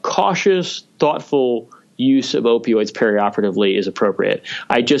cautious, thoughtful use of opioids perioperatively is appropriate.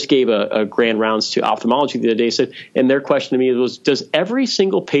 I just gave a grand rounds to ophthalmology the other day, and their question to me was, does every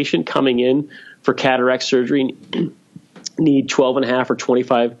single patient coming in for cataract surgery need 12.5 or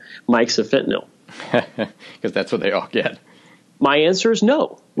 25 mics of fentanyl? Because that's what they all get. My answer is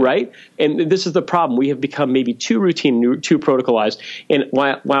no, right? And this is the problem. We have become maybe too routine, too protocolized. And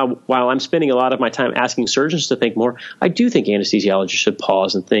while I'm spending a lot of my time asking surgeons to think more, I do think anesthesiologists should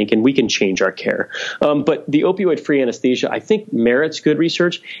pause and think, and we can change our care. But the opioid-free anesthesia, I think, merits good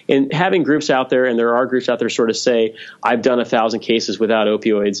research. And having groups out there, and there are groups out there sort of say, I've done 1,000 cases without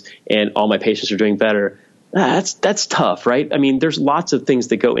opioids, and all my patients are doing better. That's tough, right? I mean, there's lots of things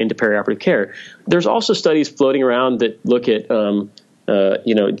that go into perioperative care. There's also studies floating around that look at,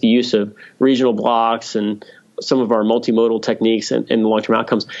 the use of regional blocks and some of our multimodal techniques and long-term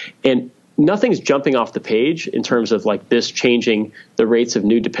outcomes. And nothing's jumping off the page in terms of like this changing the rates of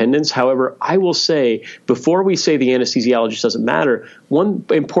new dependence. However, I will say, before we say the anesthesiologist doesn't matter, one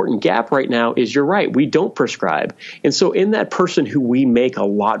important gap right now is, you're right, we don't prescribe. And so in that person who we make a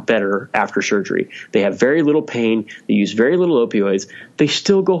lot better after surgery, they have very little pain, they use very little opioids, they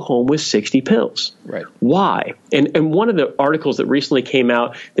still go home with 60 pills. Right. Why? And one of the articles that recently came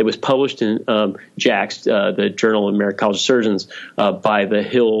out that was published in JACS, the Journal of American College of Surgeons, by the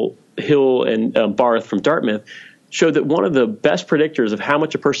Hill and Barth from Dartmouth, showed that one of the best predictors of how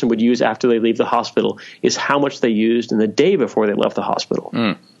much a person would use after they leave the hospital is how much they used in the day before they left the hospital.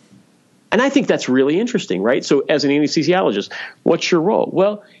 Mm. And I think that's really interesting, right? So as an anesthesiologist, what's your role?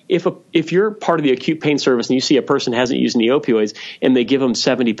 Well, if you're part of the acute pain service and you see a person hasn't used any opioids and they give them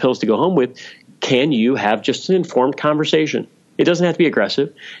 70 pills to go home with, can you have just an informed conversation? It doesn't have to be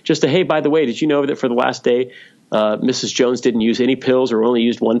aggressive. Just hey, by the way, did you know that for the last day, Mrs. Jones didn't use any pills or only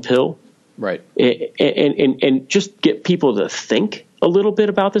used one pill? Right. And just get people to think a little bit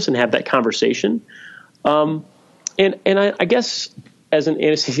about this and have that conversation. And I guess as an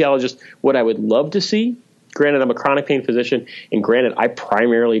anesthesiologist, what I would love to see, granted I'm a chronic pain physician, and granted I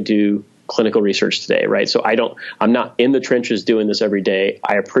primarily do clinical research today, right? So I'm not in the trenches doing this every day.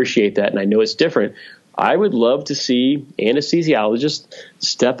 I appreciate that, and I know it's different. I would love to see anesthesiologists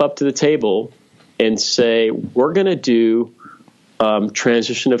step up to the table and say, we're going to do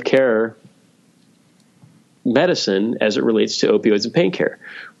transition of care medicine as it relates to opioids and pain care.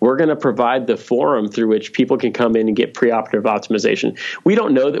 We're going to provide the forum through which people can come in and get preoperative optimization. We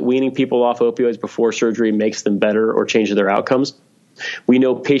don't know that weaning people off opioids before surgery makes them better or changes their outcomes. We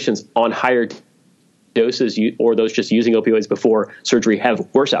know patients on higher doses or those just using opioids before surgery have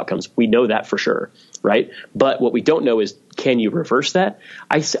worse outcomes. We know that for sure, right? But what we don't know is, can you reverse that?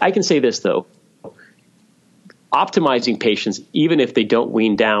 I can say this, though. Optimizing patients, even if they don't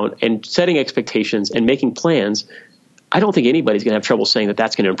wean down, and setting expectations and making plans, I don't think anybody's going to have trouble saying that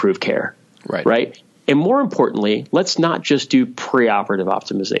that's going to improve care. Right. And more importantly, let's not just do preoperative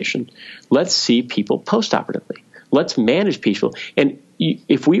optimization. Let's see people postoperatively. Let's manage people. And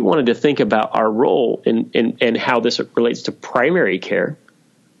if we wanted to think about our role and how this relates to primary care,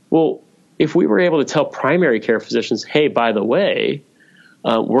 well, if we were able to tell primary care physicians, hey, by the way,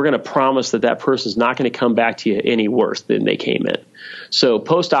 we're going to promise that person's not going to come back to you any worse than they came in. So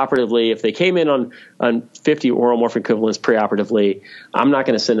postoperatively, if they came in on 50 oral morphine equivalents preoperatively, I'm not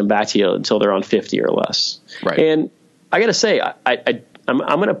going to send them back to you until they're on 50 or less. Right. And I got to say, I don't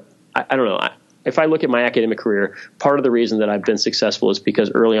know. If I look at my academic career, part of the reason that I've been successful is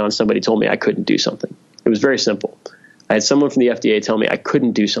because early on somebody told me I couldn't do something. It was very simple. I had someone from the FDA tell me I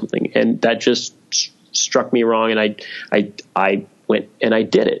couldn't do something, and that just struck me wrong, and I went and I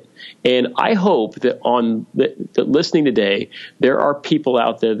did it. And I hope that that listening today, there are people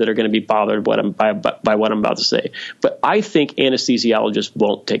out there that are going to be bothered by what I'm about to say. But I think anesthesiologists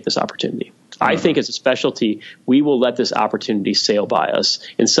won't take this opportunity. I think as a specialty, we will let this opportunity sail by us,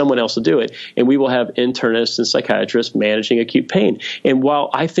 and someone else will do it. And we will have internists and psychiatrists managing acute pain. And while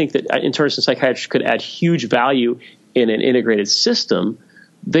I think that internists and psychiatrists could add huge value in an integrated system,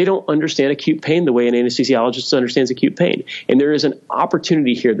 they don't understand acute pain the way an anesthesiologist understands acute pain. And there is an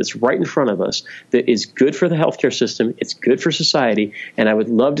opportunity here that's right in front of us that is good for the healthcare system. It's good for society. And I would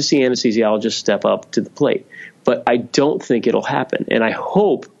love to see anesthesiologists step up to the plate. But I don't think it'll happen. And I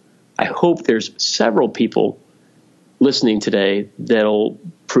hope there's several people listening today that'll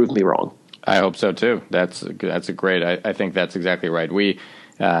prove me wrong. I hope so too. That's a great. I think that's exactly right.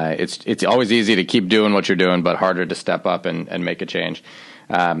 It's always easy to keep doing what you're doing, but harder to step up and make a change.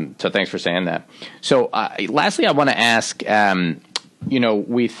 So thanks for saying that. So lastly, I want to ask,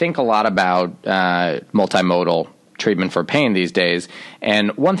 we think a lot about multimodal treatment for pain these days.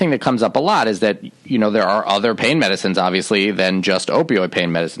 And one thing that comes up a lot is that, there are other pain medicines, obviously, than just opioid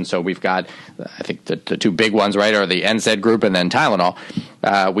pain medicine. So we've got, I think the two big ones, right, are the NSAID group and then Tylenol.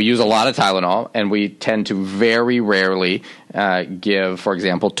 We use a lot of Tylenol, and we tend to very rarely give, for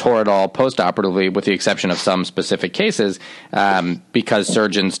example, Toradol postoperatively, with the exception of some specific cases, because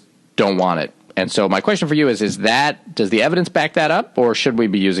surgeons don't want it. And so my question for you is does the evidence back that up, or should we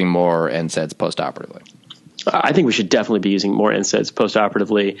be using more NSAIDs postoperatively? I think we should definitely be using more NSAIDs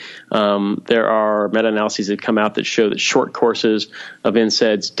postoperatively. There are meta-analyses that come out that show that short courses of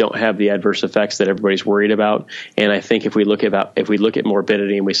NSAIDs don't have the adverse effects that everybody's worried about. And I think if we look at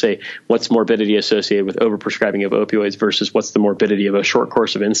morbidity and we say what's morbidity associated with overprescribing of opioids versus what's the morbidity of a short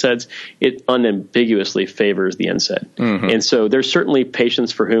course of NSAIDs, it unambiguously favors the NSAID. Mm-hmm. And so there's certainly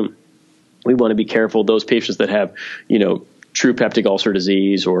patients for whom we want to be careful. Those patients that have, true peptic ulcer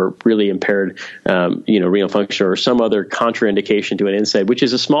disease or really impaired, renal function or some other contraindication to an NSAID, which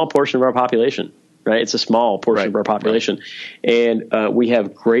is a small portion of our population, right? It's a small portion of our population. Right. And we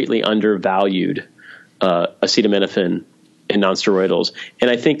have greatly undervalued acetaminophen and nonsteroidals. And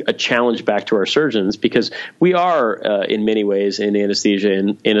I think a challenge back to our surgeons, because we are in many ways in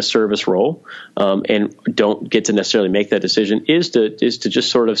anesthesia in a service role, and don't get to necessarily make that decision, is to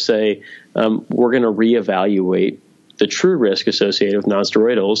just sort of say, we're going to reevaluate the true risk associated with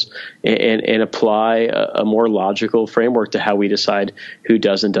nonsteroidals and apply a more logical framework to how we decide who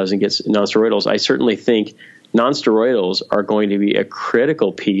does and doesn't get nonsteroidals. I certainly think nonsteroidals are going to be a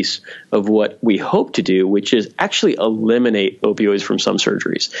critical piece of what we hope to do, which is actually eliminate opioids from some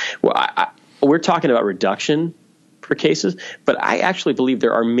surgeries. Well, we're talking about reduction for cases, but I actually believe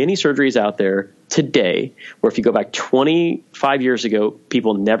there are many surgeries out there today where if you go back 25 years ago,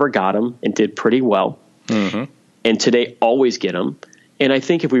 people never got them and did pretty well. Mm-hmm. And today always get them. And I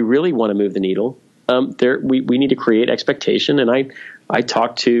think if we really want to move the needle, we need to create expectation. And I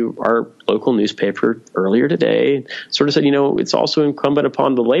talked to our local newspaper earlier today, sort of said, it's also incumbent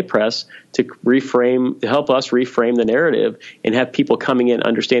upon the lay press to help us reframe the narrative and have people coming in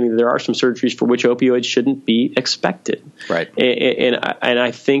understanding that there are some surgeries for which opioids shouldn't be expected. Right. And I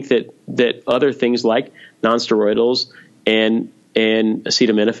think that other things like nonsteroidals and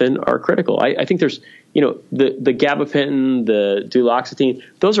acetaminophen are critical. I think there's, the gabapentin, the duloxetine,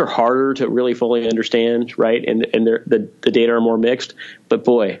 those are harder to really fully understand, right? And the data are more mixed. But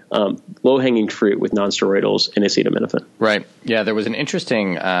boy, low-hanging fruit with nonsteroidals and acetaminophen. Right. Yeah, there was an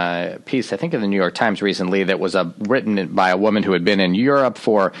interesting piece, I think, in the New York Times recently that was written by a woman who had been in Europe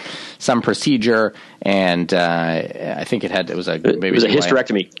for some procedure, and I think it was a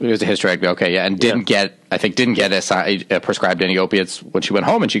hysterectomy. It was a hysterectomy. Okay, yeah, and didn't get prescribed any opiates when she went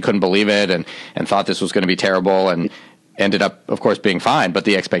home, and she couldn't believe it, and thought this was going to be terrible, and ended up, of course, being fine. But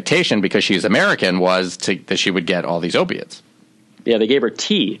the expectation, because she's American, was that she would get all these opiates. Yeah, they gave her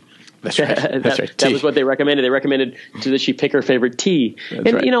tea. That's right. That was what they recommended. They recommended that she pick her favorite tea.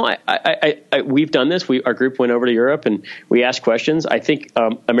 That's right. We've done this. Our group went over to Europe and we asked questions. I think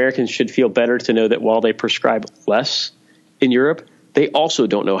Americans should feel better to know that while they prescribe less in Europe, they also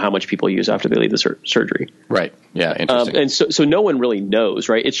don't know how much people use after they leave the surgery. Right. Yeah. Interesting. And so no one really knows,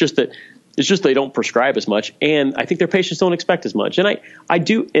 right? It's just they don't prescribe as much, and I think their patients don't expect as much. And I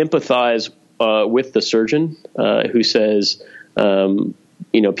do empathize with the surgeon who says,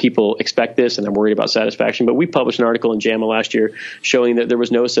 people expect this, and I'm worried about satisfaction. But we published an article in JAMA last year showing that there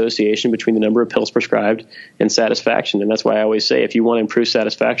was no association between the number of pills prescribed and satisfaction. And that's why I always say, if you want to improve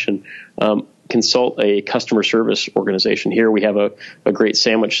satisfaction, consult a customer service organization. Here we have a great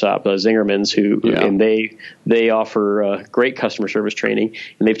sandwich shop, Zingerman's, and they offer great customer service training,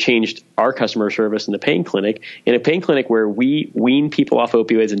 and they've changed our customer service in the pain clinic. In a pain clinic where we wean people off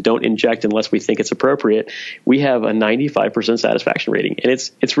opioids and don't inject unless we think it's appropriate, we have a 95% satisfaction rating. And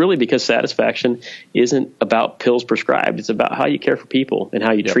it's really because satisfaction isn't about pills prescribed. It's about how you care for people and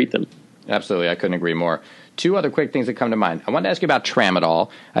how you treat them. Absolutely. I couldn't agree more. Two other quick things that come to mind. I wanted to ask you about tramadol.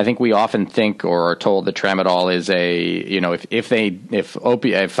 I think we often think or are told that tramadol is if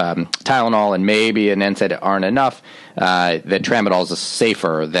Tylenol and maybe an NSAID aren't enough, that tramadol is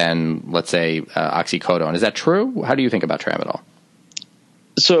safer than, let's say, oxycodone. Is that true? How do you think about tramadol?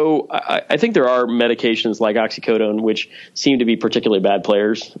 So I think there are medications like oxycodone which seem to be particularly bad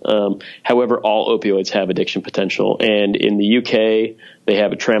players. However, all opioids have addiction potential. And in the UK, they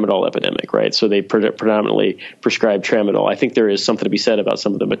have a tramadol epidemic, right? So they predominantly prescribe tramadol. I think there is something to be said about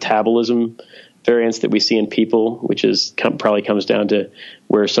some of the metabolism variants that we see in people, which is probably comes down to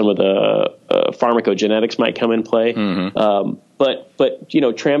where some of the pharmacogenetics might come in play. Mm-hmm. But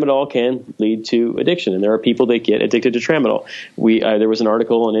tramadol can lead to addiction, and there are people that get addicted to tramadol. There was an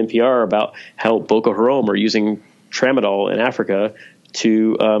article on NPR about how Boko Haram are using tramadol in Africa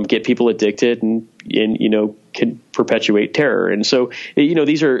to get people addicted and can perpetuate terror. And so,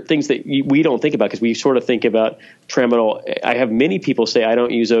 these are things that we don't think about because we sort of think about tramadol. I have many people say, I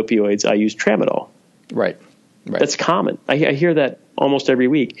don't use opioids, I use tramadol. Right. That's common. I hear that almost every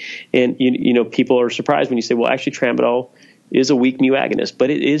week. And, people are surprised when you say, well, actually, tramadol is a weak mu agonist, but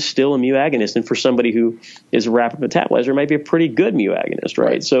it is still a mu agonist. And for somebody who is a rapid metabolizer, it might be a pretty good mu agonist,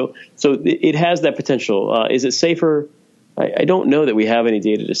 right? So it has that potential. Is it safer? I don't know that we have any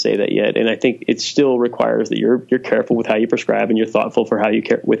data to say that yet, and I think it still requires that you're careful with how you prescribe and you're thoughtful for how you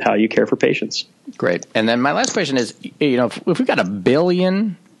care for patients. Great. And then my last question is, if we've got 1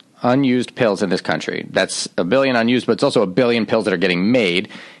 billion unused pills in this country, that's 1 billion unused, but it's also 1 billion pills that are getting made.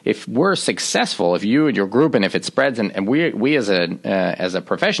 If we're successful, if you and your group, and if it spreads, and we as a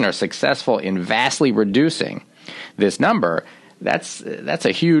profession are successful in vastly reducing this number, that's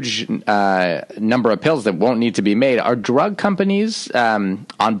a huge number of pills that won't need to be made. Are drug companies on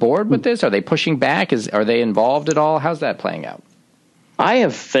board with this? Are they pushing back? Are they involved at all? How's that playing out? I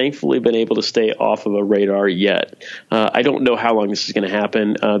have thankfully been able to stay off of a radar yet. I don't know how long this is going to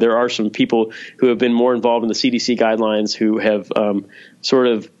happen. There are some people who have been more involved in the CDC guidelines who have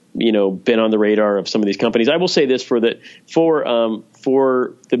been on the radar of some of these companies. I will say this for the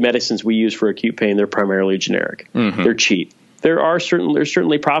medicines we use for acute pain, they're primarily generic. Mm-hmm. They're cheap. There's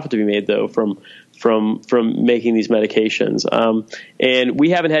certainly profit to be made though from making these medications. And we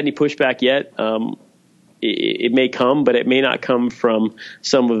haven't had any pushback yet. It may come, but it may not come from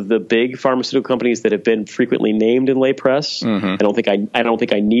some of the big pharmaceutical companies that have been frequently named in lay press. Mm-hmm. I don't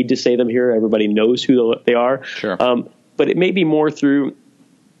think I need to say them here. Everybody knows who they are. Sure. But it may be more through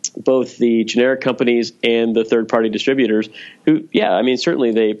both the generic companies and the third-party distributors who,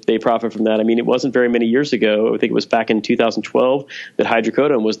 certainly they profit from that. I mean, it wasn't very many years ago, I think it was back in 2012, that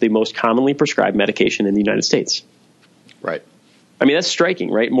hydrocodone was the most commonly prescribed medication in the United States. Right. I mean, that's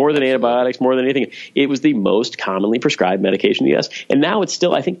striking, right? More than antibiotics, more than anything. It was the most commonly prescribed medication in the U.S. And now it's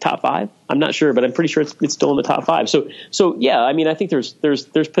still, I think, top 5. I'm not sure, but I'm pretty sure it's still in the top 5. So yeah, I mean, I think there's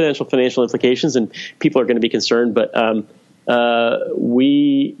potential financial implications and people are going to be concerned, but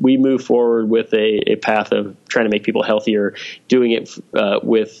we move forward with a path of trying to make people healthier, doing it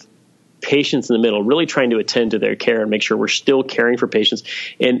with patients in the middle, really trying to attend to their care and make sure we're still caring for patients.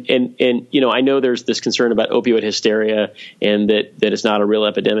 And I know there's this concern about opioid hysteria and that it's not a real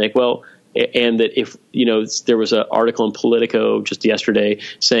epidemic. Well, and that if there was an article in Politico just yesterday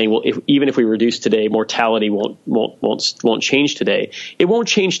saying, well, even if we reduce today, mortality won't change today. It won't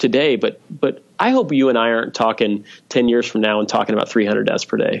change today, but I hope you and I aren't talking 10 years from now and talking about 300 deaths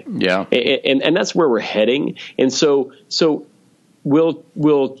per day. Yeah, and that's where we're heading. And so will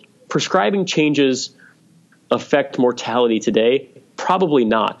prescribing changes affect mortality today? Probably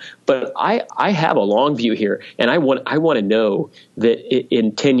not. But I have a long view here, and I want to know that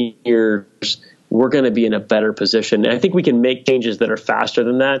in 10 years we're going to be in a better position. And I think we can make changes that are faster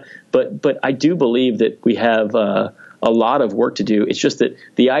than that. But I do believe that we have a lot of work to do. It's just that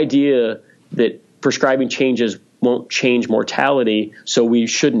the idea that prescribing changes won't change mortality, so we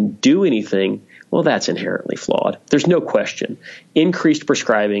shouldn't do anything. Well, that's inherently flawed. There's no question. Increased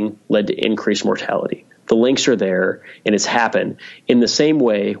prescribing led to increased mortality. The links are there, and it's happened. In the same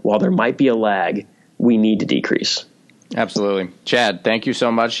way, while there might be a lag, we need to decrease. Absolutely. Chad, thank you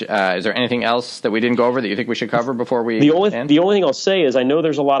so much. Is there anything else that we didn't go over that you think we should cover before we end? The only thing I'll say is I know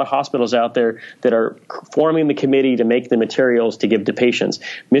there's a lot of hospitals out there that are forming the committee to make the materials to give to patients.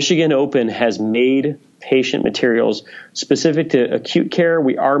 Michigan Open has made patient materials specific to acute care.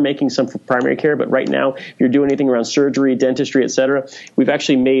 We are making some for primary care, but right now, if you're doing anything around surgery, dentistry, et cetera, we've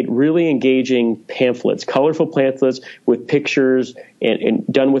actually made really engaging pamphlets, colorful pamphlets with pictures and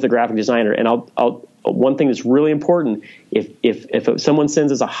done with a graphic designer. And I'll one thing that's really important, if someone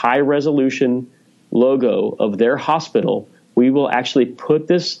sends us a high resolution logo of their hospital, we will actually put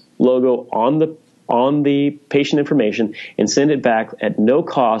this logo on the patient information and send it back at no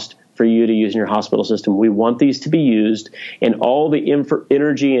cost for you to use in your hospital system. We want these to be used, and all the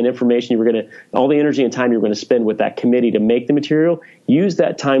energy and information all the energy and time you're going to spend with that committee to make the material, use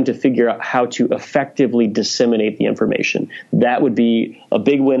that time to figure out how to effectively disseminate the information. That would be a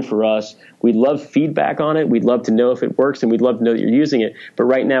big win for us. We'd love feedback on it. We'd love to know if it works, and we'd love to know that you're using it. But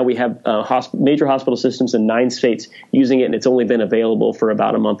right now we have major hospital systems in 9 states using it, and it's only been available for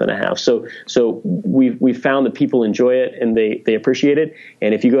about a month and a half. So we've found that people enjoy it and they appreciate it.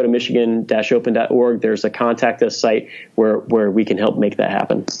 And if you go to michigan-open.org, there's a contact us site where we can help make that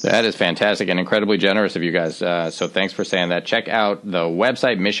happen. That is fantastic and incredibly generous of you guys. So thanks for saying that. Check out the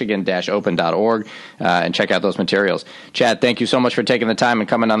website, michigan-open.org, and check out those materials. Chad, thank you so much for taking the time and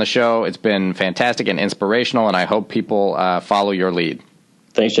coming on the show. It's been fantastic and inspirational, and I hope people follow your lead.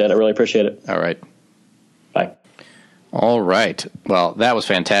 Thanks, Chad. I really appreciate it. All right. Bye. All right. Well, that was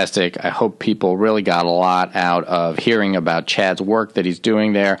fantastic. I hope people really got a lot out of hearing about Chad's work that he's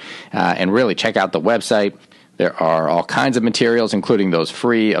doing there, and really check out the website. There are all kinds of materials, including those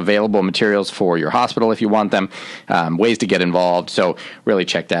free available materials for your hospital if you want them, ways to get involved. So really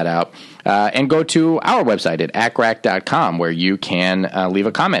check that out. And go to our website at acrac.com, where you can leave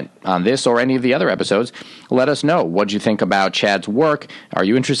a comment on this or any of the other episodes. Let us know what you think about Chad's work. Are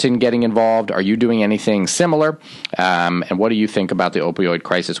you interested in getting involved? Are you doing anything similar? And what do you think about the opioid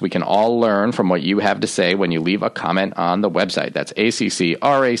crisis? We can all learn from what you have to say when you leave a comment on the website. That's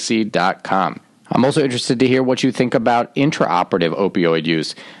accrac.com. I'm also interested to hear what you think about intraoperative opioid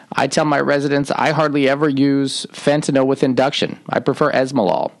use. I tell my residents I hardly ever use fentanyl with induction. I prefer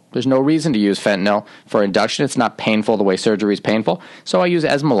Esmolol. There's no reason to use fentanyl. For induction, it's not painful the way surgery is painful, so I use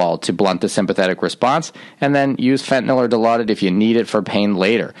Esmolol to blunt the sympathetic response, and then use fentanyl or Dilaudid if you need it for pain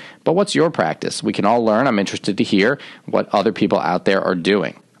later. But what's your practice? We can all learn. I'm interested to hear what other people out there are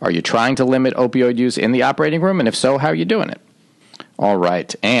doing. Are you trying to limit opioid use in the operating room? And if so, how are you doing it? All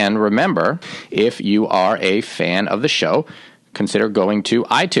right. And remember, if you are a fan of the show, consider going to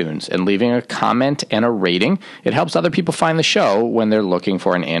iTunes and leaving a comment and a rating. It helps other people find the show when they're looking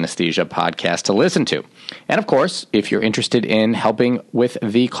for an anesthesia podcast to listen to. And of course, if you're interested in helping with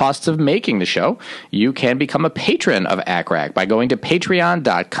the costs of making the show, you can become a patron of ACRAC by going to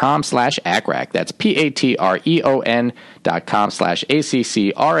patreon.com/ACRAC. That's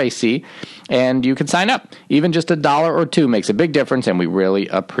patreon.com/ACCRAC. And you can sign up. Even just $1 or $2 makes a big difference, and we really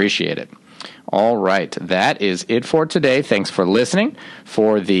appreciate it. All right, that is it for today. Thanks for listening.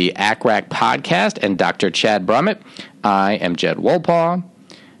 For the ACRAC podcast and Dr. Chad Brummett, I am Jed Wolpaw.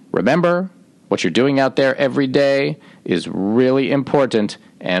 Remember, what you're doing out there every day is really important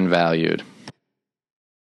and valued.